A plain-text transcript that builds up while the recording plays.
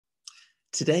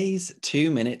Today's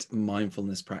 2-minute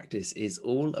mindfulness practice is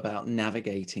all about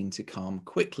navigating to calm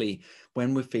quickly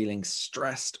when we're feeling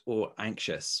stressed or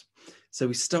anxious. So,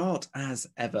 we start as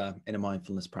ever in a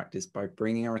mindfulness practice by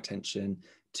bringing our attention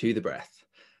to the breath.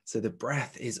 So, the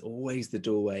breath is always the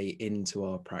doorway into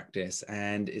our practice,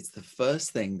 and it's the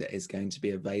first thing that is going to be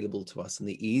available to us and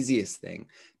the easiest thing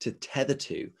to tether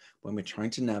to when we're trying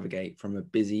to navigate from a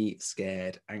busy,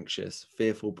 scared, anxious,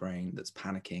 fearful brain that's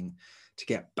panicking to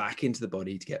get back into the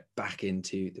body, to get back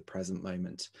into the present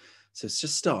moment. So let's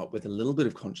just start with a little bit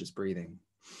of conscious breathing.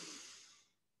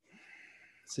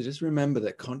 So just remember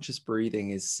that conscious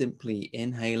breathing is simply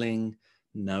inhaling,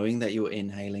 knowing that you're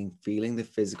inhaling, feeling the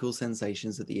physical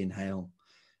sensations of the inhale,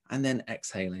 and then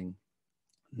exhaling,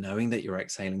 knowing that you're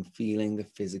exhaling, feeling the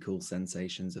physical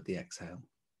sensations of the exhale.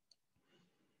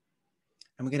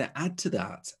 And we're going to add to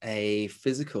that a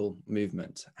physical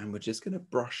movement, and we're just going to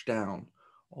brush down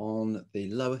on the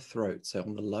lower throat. So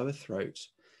on the lower throat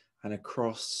and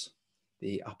across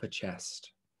the upper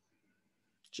chest,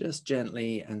 just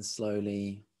gently and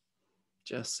slowly,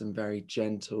 just some very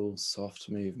gentle, soft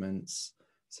movements.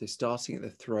 So starting at the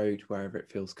throat, wherever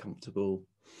it feels comfortable,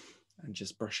 and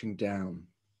just brushing down.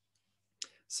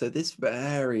 So this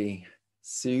very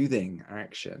soothing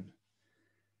action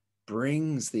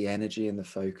brings the energy and the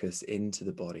focus into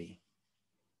the body.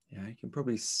 Yeah, you can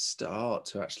probably start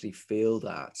to actually feel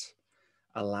that,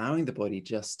 allowing the body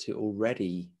just to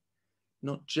already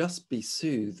not just be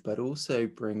soothed, but also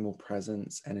bring more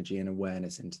presence, energy, and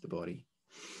awareness into the body.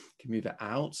 You can move it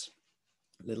out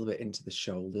a little bit into the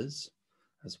shoulders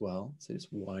as well. So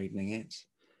just widening it,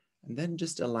 and then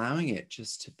just allowing it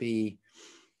just to be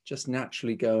just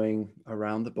naturally going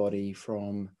around the body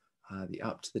from the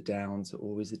up to the down, so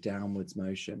always a downwards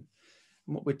motion.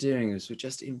 And what we're doing is we're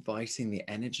just inviting the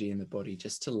energy in the body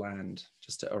just to land,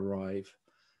 just to arrive,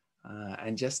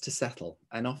 and just to settle.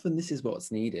 And often this is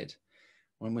what's needed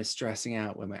when we're stressing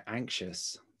out, when we're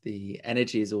anxious. The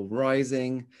energy is all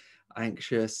rising,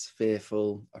 anxious,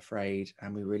 fearful, afraid,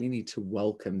 and we really need to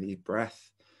welcome the breath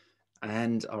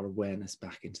and our awareness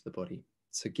back into the body.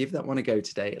 So give that one a go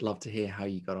today. I'd love to hear how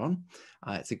you got on.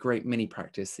 It's a great mini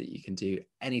practice that you can do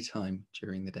anytime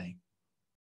during the day.